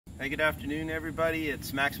Hey, good afternoon, everybody.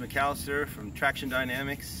 It's Max McAllister from Traction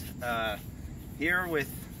Dynamics, here with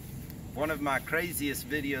one of my craziest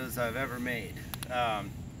videos I've ever made.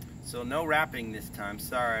 So no rapping this time.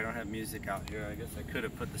 Sorry, I don't have music out here. I guess I could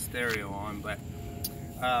have put the stereo on, but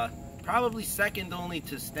probably second only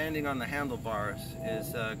to standing on the handlebars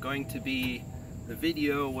is going to be the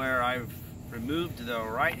video where I've removed the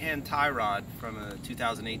right-hand tie rod from a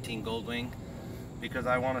 2018 Goldwing because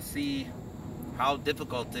I want to see how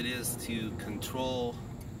difficult it is to control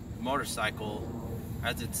the motorcycle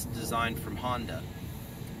as it's designed from Honda.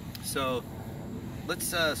 So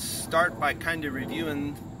let's start by kind of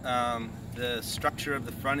reviewing the structure of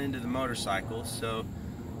the front end of the motorcycle. So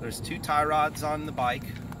there's two tie rods on the bike,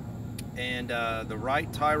 and the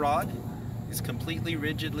right tie rod is completely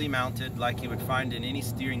rigidly mounted like you would find in any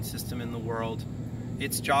steering system in the world.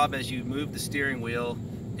 Its job as you move the steering wheel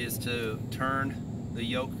is to turn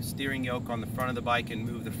the steering yoke on the front of the bike and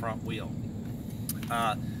move the front wheel.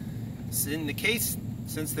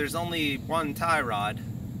 Since there's only one tie rod,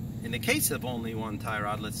 in the case of only one tie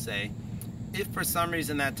rod, let's say, if for some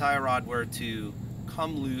reason that tie rod were to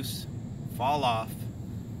come loose, fall off,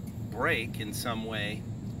 break in some way,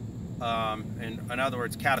 and in other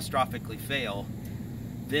words, catastrophically fail,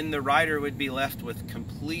 then the rider would be left with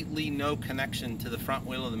completely no connection to the front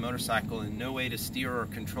wheel of the motorcycle and no way to steer or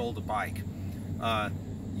control the bike.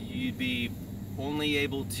 You'd be only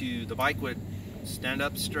able to, the bike would stand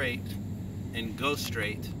up straight and go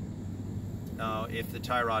straight if the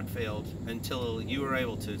tie rod failed, until you were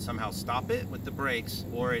able to somehow stop it with the brakes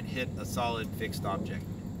or it hit a solid fixed object.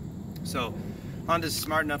 So Honda's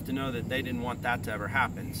smart enough to know that they didn't want that to ever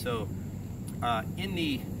happen. So I don't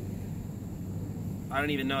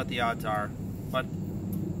even know what the odds are, but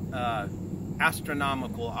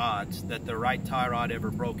astronomical odds that the right tie rod ever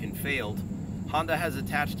broke and failed, Honda has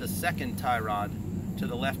attached a second tie rod to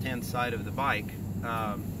the left-hand side of the bike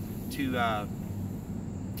to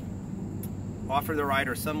offer the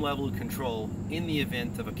rider some level of control in the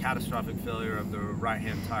event of a catastrophic failure of the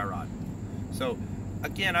right-hand tie rod. So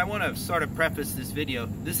again, I want to sort of preface this video.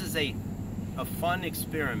 This is a fun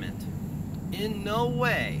experiment. In no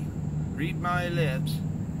way, read my lips,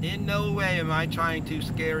 in no way am I trying to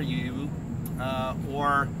scare you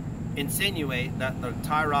or insinuate that the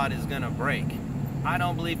tie rod is going to break. I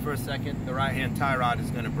don't believe for a second the right-hand tie rod is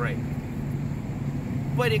going to break,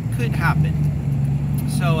 but it could happen.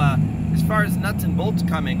 So as far as nuts and bolts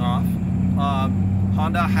coming off,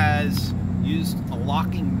 Honda has used a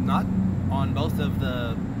locking nut on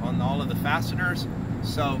all of the fasteners.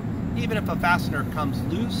 So even if a fastener comes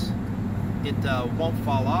loose, it won't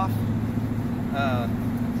fall off.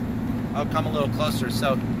 I'll come a little closer.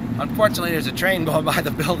 So unfortunately, there's a train going by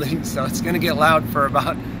the building, so it's going to get loud for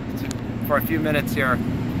a few minutes here.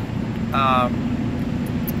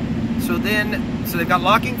 So they've got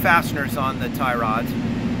locking fasteners on the tie rods,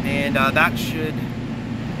 and that should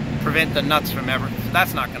prevent the nuts from ever. So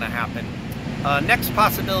that's not going to happen. Next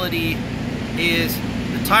possibility is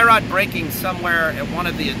the tie rod breaking somewhere at one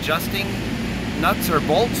of the adjusting nuts or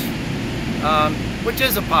bolts, which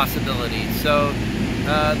is a possibility. So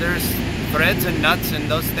there's threads and nuts, and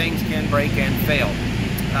those things can break and fail.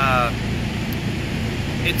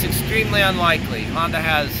 It's extremely unlikely. Honda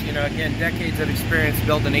has, again, decades of experience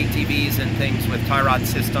building ATVs and things with tie rod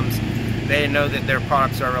systems. They know that their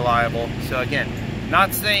products are reliable. So again,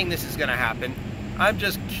 not saying this is going to happen. I'm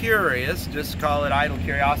just curious, just call it idle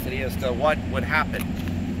curiosity, as to what would happen.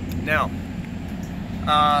 Now,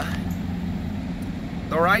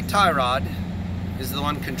 the right tie rod is the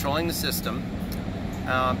one controlling the system,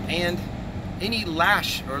 and any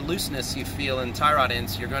lash or looseness you feel in tie rod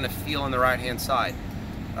ends, you're going to feel on the right-hand side.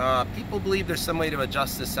 People believe there's some way to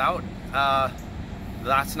adjust this out.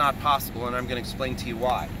 That's not possible, and I'm going to explain to you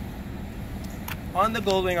why. On the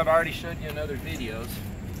Goldwing, I've already showed you in other videos,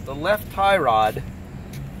 the left tie rod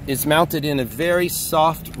is mounted in a very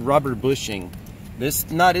soft rubber bushing. This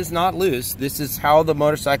nut is not loose. This is how the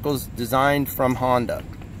motorcycle is designed from Honda.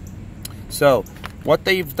 So what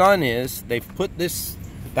they've done is they've put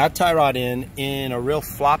that tie rod in a real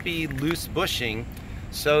floppy, loose bushing,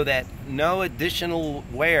 so that no additional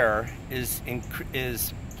wear is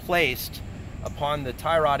placed upon the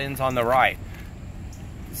tie rod ends on the right.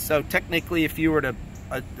 So technically, if you were to,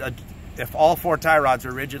 if all four tie rods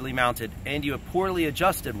are rigidly mounted and you have poorly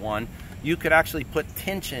adjusted one, you could actually put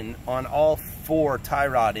tension on all four tie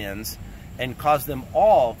rod ends and cause them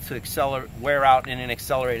all to wear out in an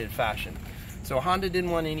accelerated fashion. So Honda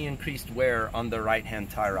didn't want any increased wear on the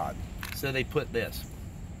right-hand tie rod, so they put this.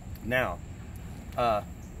 Now,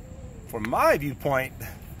 from my viewpoint,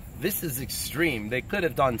 this is extreme. They could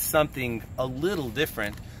have done something a little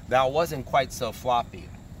different. that wasn't quite so floppy.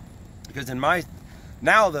 Because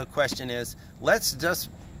now the question is, let's just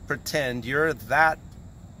pretend you're that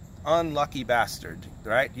unlucky bastard,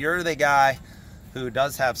 right? You're the guy who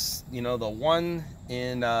does have, you know, the 1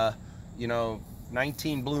 in, you know,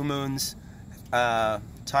 19 blue moons tie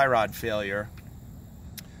rod failure.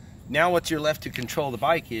 Now what you're left to control the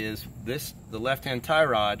bike is the left-hand tie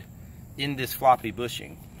rod in this floppy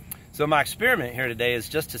bushing. So my experiment here today is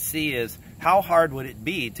just to see is how hard would it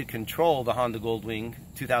be to control the Honda Goldwing,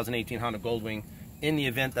 2018 Honda Goldwing, in the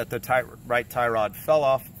event that the right tie rod fell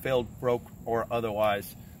off, failed, broke, or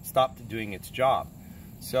otherwise stopped doing its job.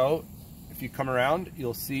 So if you come around,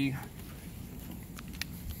 you'll see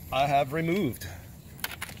I have removed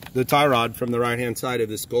the tie rod from the right-hand side of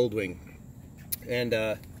this Goldwing.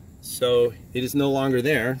 And so it is no longer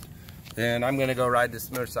there, and I'm gonna go ride this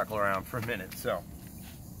motorcycle around for a minute. So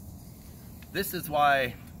this is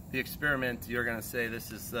why the experiment, you're gonna say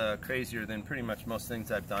this is crazier than pretty much most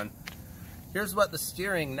things I've done. Here's what the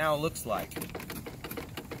steering now looks like.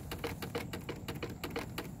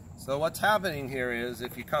 So what's happening here is,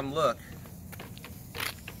 if you come look,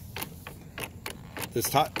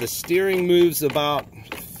 the steering moves about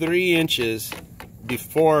 3 inches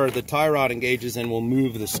before the tie rod engages and will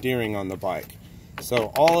move the steering on the bike.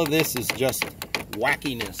 So all of this is just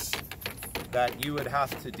wackiness that you would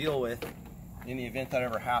have to deal with in the event that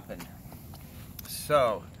ever happened.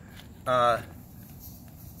 So I'm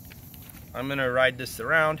gonna ride this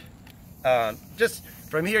around. Just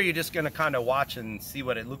from here, you're just gonna kind of watch and see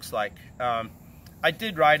what it looks like. I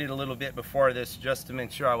did ride it a little bit before this just to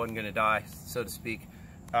make sure I wasn't gonna die, so to speak.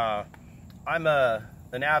 I'm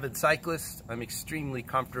an avid cyclist. I'm extremely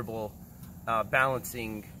comfortable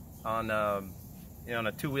balancing on a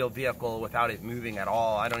 2-wheel vehicle without it moving at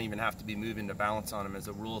all. I don't even have to be moving to balance on them as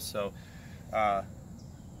a rule. So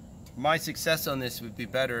my success on this would be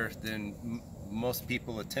better than most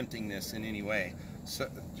people attempting this in any way. So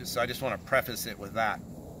I just want to preface it with that.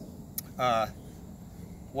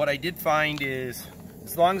 What I did find is,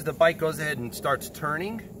 as long as the bike goes ahead and starts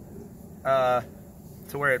turning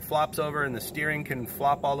to where it flops over and the steering can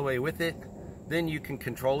flop all the way with it, then you can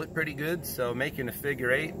control it pretty good. So making a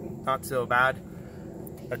figure 8, not so bad.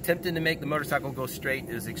 Attempting to make the motorcycle go straight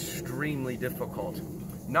is extremely difficult.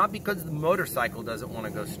 Not because the motorcycle doesn't want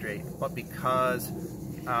to go straight, but because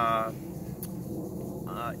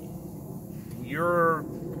your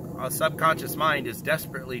subconscious mind is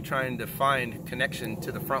desperately trying to find connection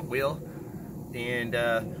to the front wheel, and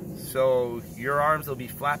so your arms will be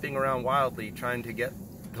flapping around wildly trying to get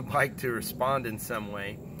the bike to respond in some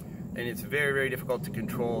way, and it's very, very difficult to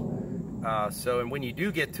control. And when you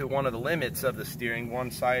do get to one of the limits of the steering,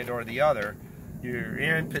 one side or the other, your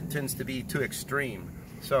input tends to be too extreme.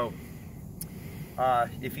 So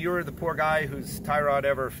if you were the poor guy whose tie rod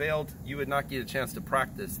ever failed, you would not get a chance to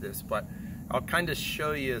practice this, but I'll kind of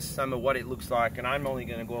show you some of what it looks like, and I'm only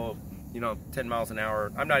going to go, 10 miles an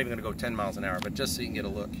hour. I'm not even going to go 10 miles an hour, but just so you can get a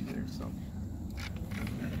look here. So.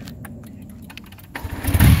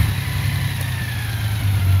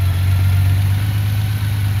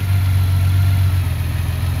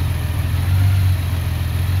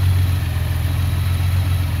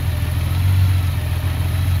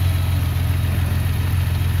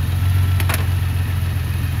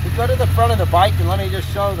 Go to the front of the bike and let me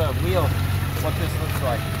just show the wheel what this looks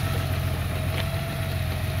like.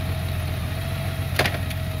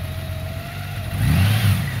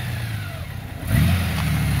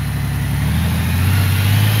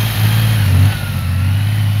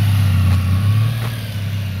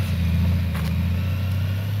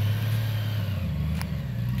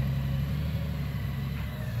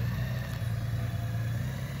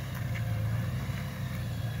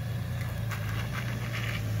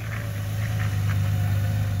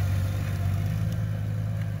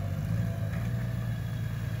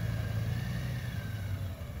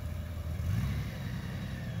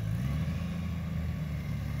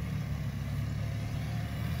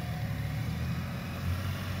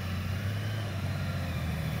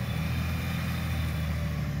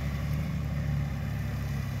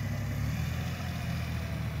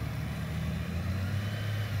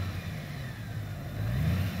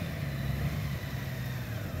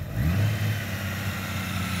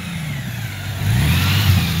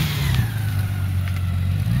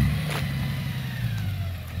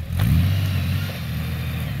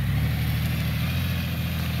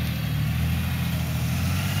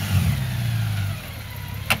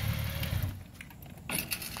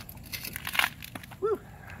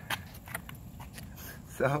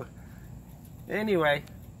 So anyway,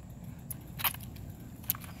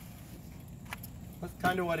 that's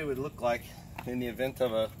kind of what it would look like. in the event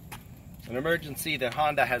of an emergency that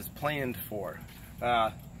Honda has planned for.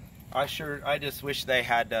 I just wish they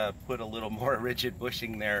had put a little more rigid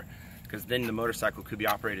bushing there, because then the motorcycle could be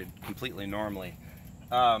operated completely normally.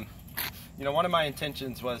 You know, one of my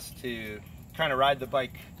intentions was to kind of ride the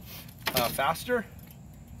bike faster,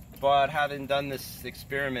 but having done this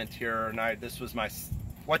experiment here, and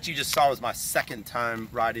what you just saw was my second time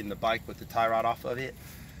riding the bike with the tie rod off of it.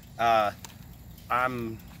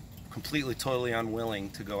 I'm completely, totally unwilling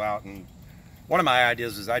to go out, and one of my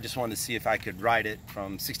ideas was I just wanted to see if I could ride it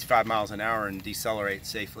from 65 miles an hour and decelerate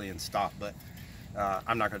safely and stop, but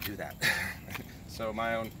I'm not going to do that. So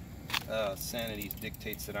my own sanity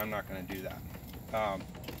dictates that I'm not going to do that.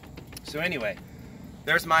 So anyway,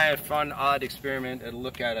 there's my fun, odd experiment, a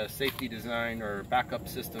look at a safety design or backup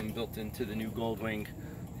system built into the new Goldwing.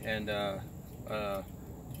 And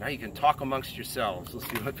now you can talk amongst yourselves. Let's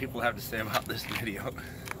see what people have to say about this video.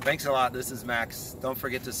 Thanks a lot. This is Max. Don't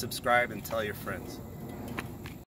forget to subscribe and tell your friends.